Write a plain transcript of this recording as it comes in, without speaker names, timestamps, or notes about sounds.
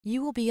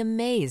You will be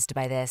amazed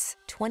by this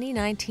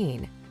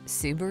 2019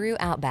 Subaru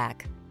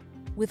Outback.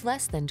 With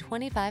less than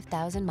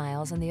 25,000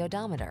 miles on the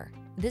odometer,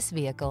 this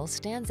vehicle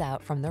stands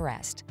out from the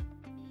rest.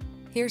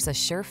 Here's a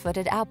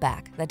sure-footed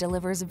Outback that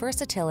delivers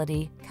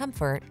versatility,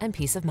 comfort, and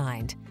peace of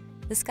mind.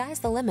 The sky's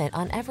the limit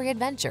on every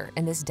adventure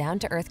in this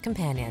down-to-earth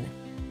companion.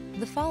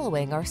 The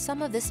following are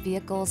some of this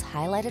vehicle's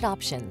highlighted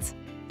options: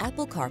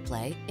 Apple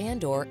CarPlay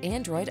and/or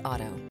Android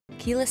Auto,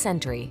 keyless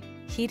entry,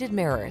 heated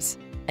mirrors,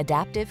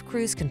 adaptive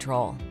cruise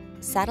control,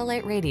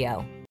 satellite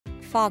radio,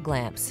 fog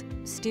lamps,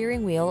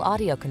 steering wheel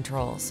audio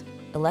controls,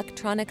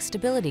 electronic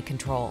stability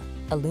control,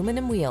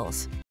 aluminum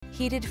wheels,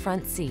 heated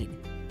front seat.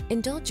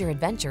 Indulge your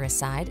adventurous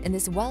side in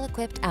this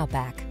well-equipped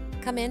Outback.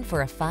 Come in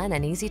for a fun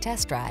and easy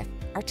test drive.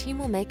 Our team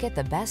will make it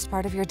the best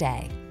part of your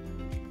day.